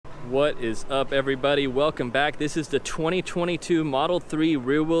What is up, everybody? Welcome back. This is the 2022 Model 3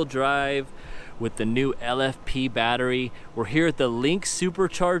 rear-wheel drive with the new LFP battery. We're here at the Link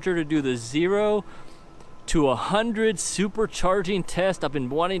Supercharger to do the 0 to 100 supercharging test. I've been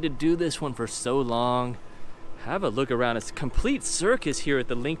wanting to do this one for so long. Have a look around. It's a complete circus here at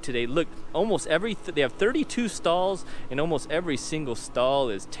the Link today. Look, almost they have 32 stalls, and almost every single stall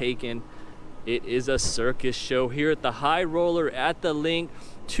is taken. It is a circus show here at the High Roller at the Link.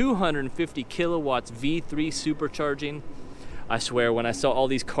 250 kilowatts V3 supercharging. I swear, when I saw all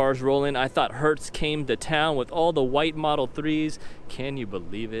these cars rolling, I thought Hertz came to town with all the white Model 3s. Can you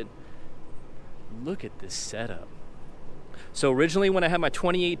believe it? Look at this setup. So originally, when I had my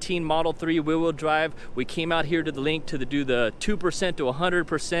 2018 Model 3 wheel-wheel drive, we came out here to the Link to do the 2% to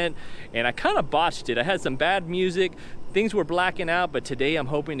 100%, and I kind of botched it. I had some bad music, things were blacking out, but today I'm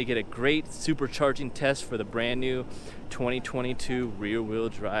hoping to get a great supercharging test for the brand new 2022 rear-wheel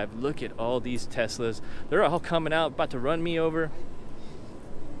drive. Look at all these Teslas. They're all coming out, about to run me over.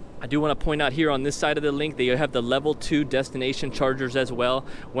 I do want to point out here on this side of the Link, they have the level 2 destination chargers as well.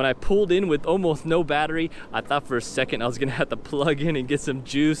 When I pulled in with almost no battery, I thought for a second I was gonna have to plug in and get some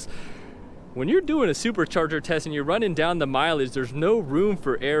juice. When you're doing a supercharger test and you're running down the mileage, there's no room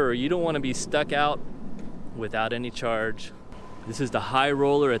for error. You don't want to be stuck out without any charge. This is the High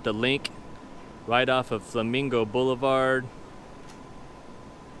Roller at the Link, right off of Flamingo Boulevard.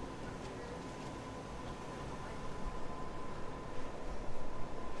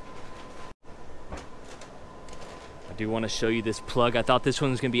 I do want to show you this plug. I thought this one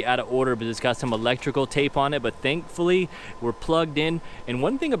was going to be out of order, but it's got some electrical tape on it, but thankfully we're plugged in. And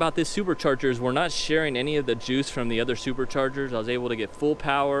one thing about this supercharger is we're not sharing any of the juice from the other superchargers. I was able to get full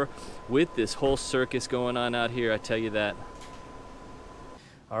power with this whole circus going on out here, I tell you that.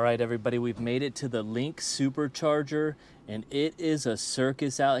 All right, everybody, we've made it to the Link Supercharger, and it is a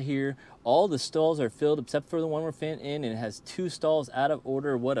circus out here. All the stalls are filled except for the one we're fitting in, and it has 2 stalls out of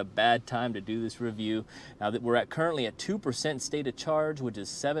order. What a bad time to do this review. Now that we're currently at 2% state of charge, which is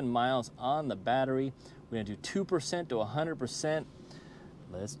 7 miles on the battery. We're gonna do 2% to 100%.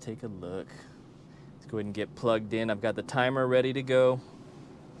 Let's take a look. Let's go ahead and get plugged in. I've got the timer ready to go.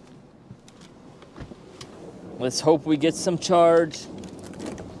 Let's hope we get some charge.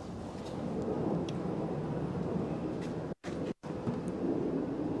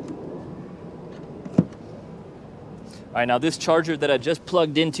 All right, now this charger that I just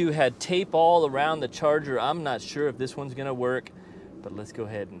plugged into had tape all around the charger. I'm not sure if this one's gonna work, but let's go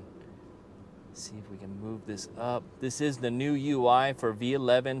ahead and see if we can move this up. This is the new UI for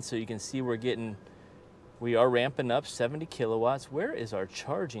V11, so you can see we are ramping up 70 kilowatts. Where is our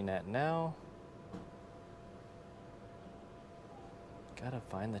charging at now? Gotta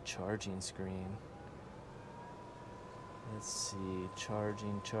find the charging screen. Let's see,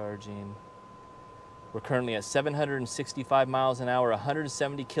 charging. We're currently at 765 miles an hour,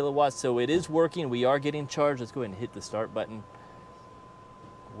 170 kilowatts, so it is working. We are getting charged. Let's go ahead and hit the start button.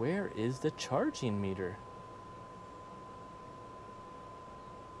 Where is the charging meter?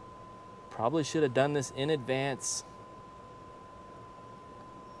 Probably should have done this in advance.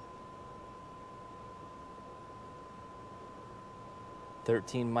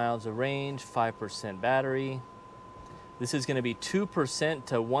 $13 miles of range, 5% battery. This is going to be 2%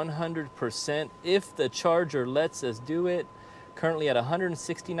 to 100% if the charger lets us do it. Currently at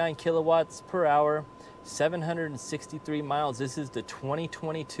 169 kilowatts per hour, 763 miles. This is the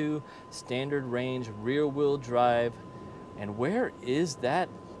 2022 standard range rear-wheel drive. And where is that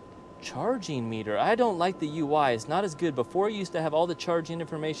charging meter? I don't like the UI. It's not as good. Before, it used to have all the charging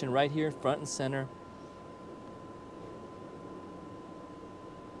information right here, front and center.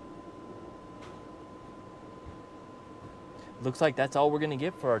 Looks like that's all we're gonna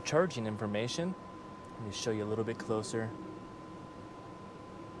get for our charging information. Let me show you a little bit closer.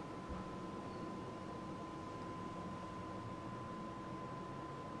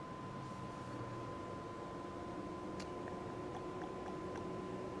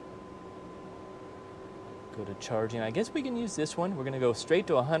 Go to charging. I guess we can use this one. We're gonna go straight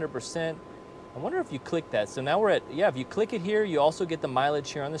to 100%. I wonder if you click that. So now we're at, yeah, if you click it here, you also get the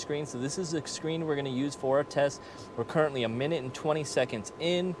mileage here on the screen. So this is the screen we're gonna use for our test. We're currently 1 minute and 20 seconds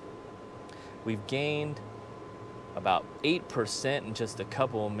in. We've gained about 8% in just a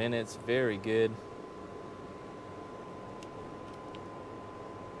couple of minutes. Very good.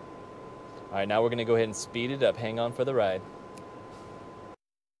 All right, now we're gonna go ahead and speed it up. Hang on for the ride.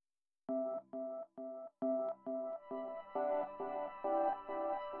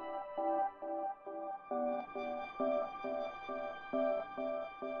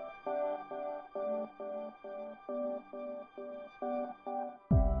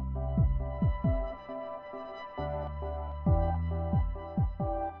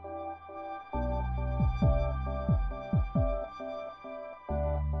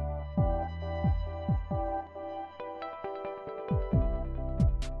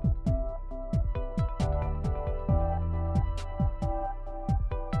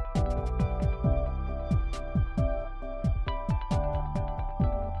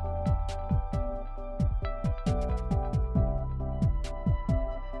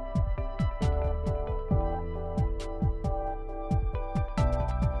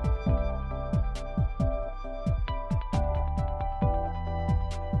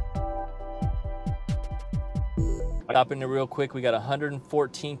 Stopping it real quick, we got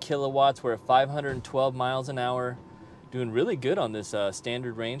 114 kilowatts. We're at 512 miles an hour. Doing really good on this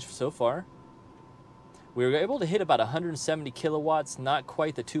standard range so far. We were able to hit about 170 kilowatts, not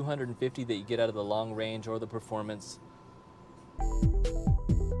quite the 250 that you get out of the long range or the performance.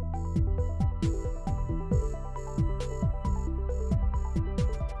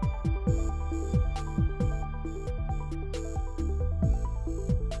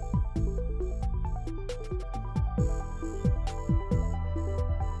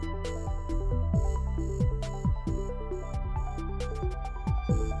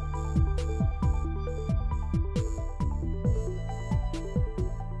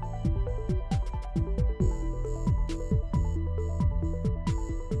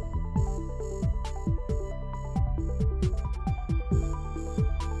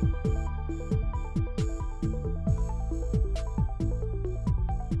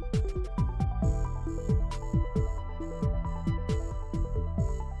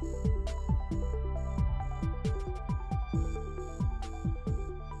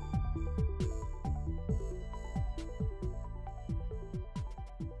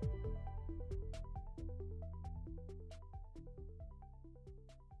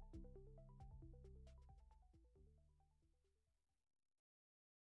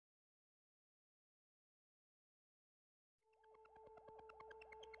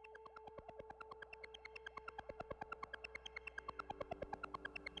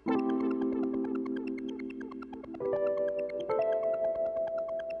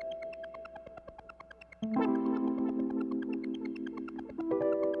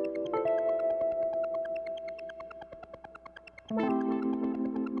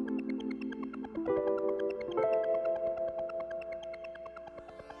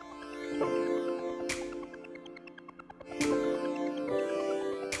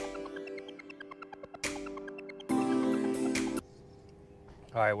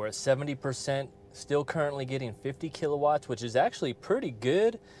 All right, we're at 70%, still currently getting 50 kilowatts, which is actually pretty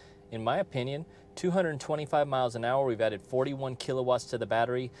good, in my opinion. 225 miles an hour, we've added 41 kilowatts to the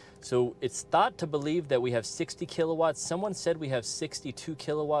battery. So it's thought to believe that we have 60 kilowatts. Someone said we have 62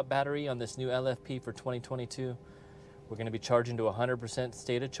 kilowatt battery on this new LFP for 2022. We're gonna be charging to 100%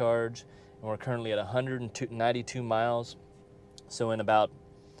 state of charge, and we're currently at 192 miles. So in about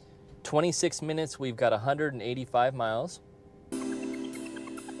 26 minutes, we've got 185 miles.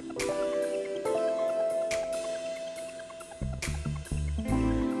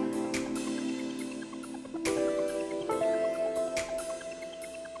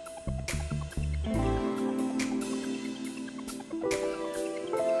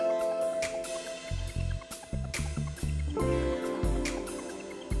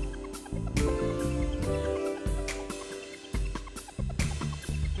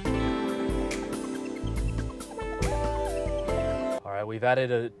 We've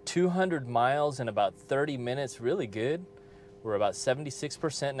added 200 miles in about 30 minutes, really good. We're about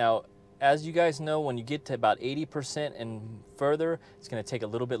 76%. Now, as you guys know, when you get to about 80% and further, it's gonna take a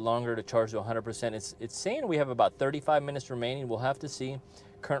little bit longer to charge to 100%. It's saying we have about 35 minutes remaining. We'll have to see.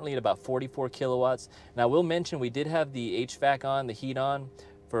 Currently at about 44 kilowatts. Now, I will mention we did have the HVAC on, the heat on,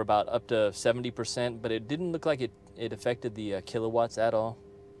 for about up to 70%, but it didn't look like it affected the kilowatts at all.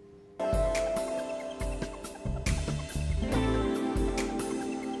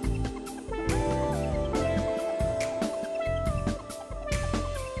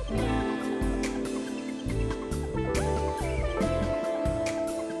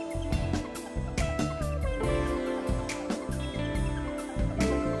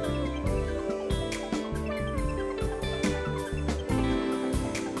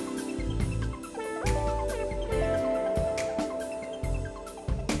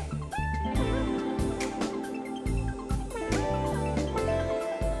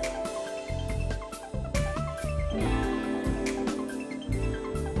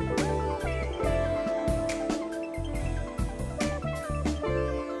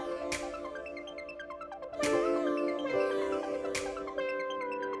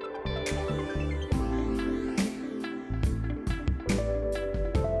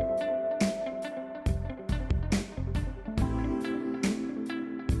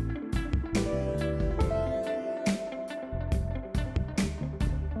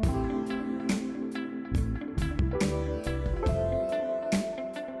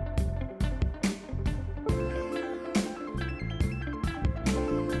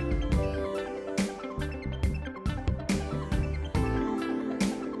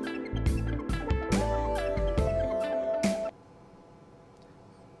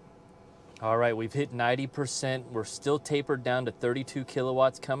 All right, we've hit 90%. We're still tapered down to 32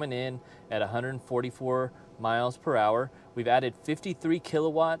 kilowatts coming in at 144 miles per hour. We've added 53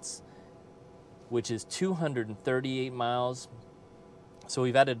 kilowatts, which is 238 miles. So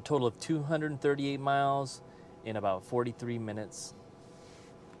we've added a total of 238 miles in about 43 minutes.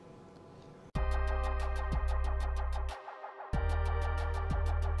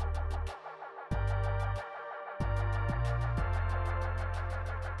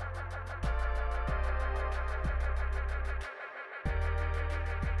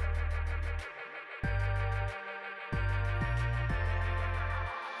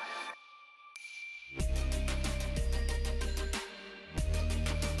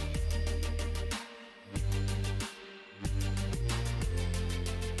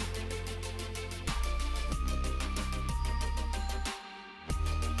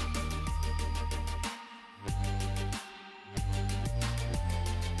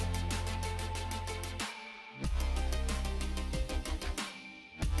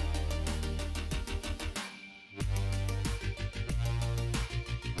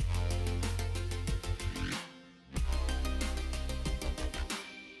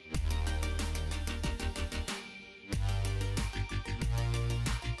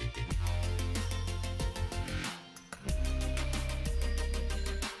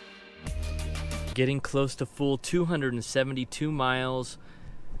 Getting close to full, 272 miles.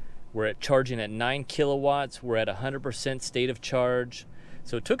 We're at charging at 9 kilowatts. We're at 100% state of charge.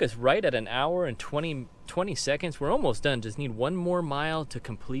 So it took us right at an hour and 20 seconds. We're almost done, just need one more mile to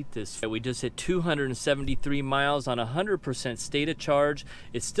complete this. We just hit 273 miles on 100% state of charge.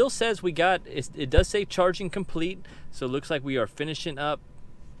 It still says it does say charging complete, so it looks like we are finishing up.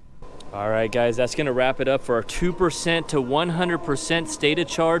 All right, guys, that's gonna wrap it up for our 2% to 100% state of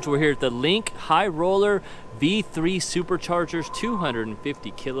charge. We're here at the Link High Roller V3 Superchargers,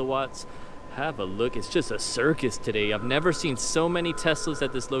 250 kilowatts. Have a look, it's just a circus today. I've never seen so many Teslas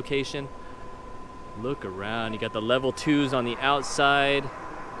at this location. Look around, you got the level 2s on the outside.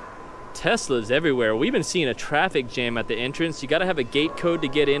 Teslas everywhere. We've been seeing a traffic jam at the entrance. You gotta have a gate code to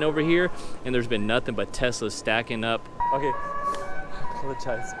get in over here, and there's been nothing but Teslas stacking up. Okay,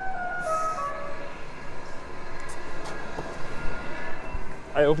 apologize.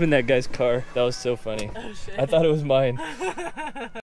 I opened that guy's car. That was so funny. Oh, shit. I thought it was mine.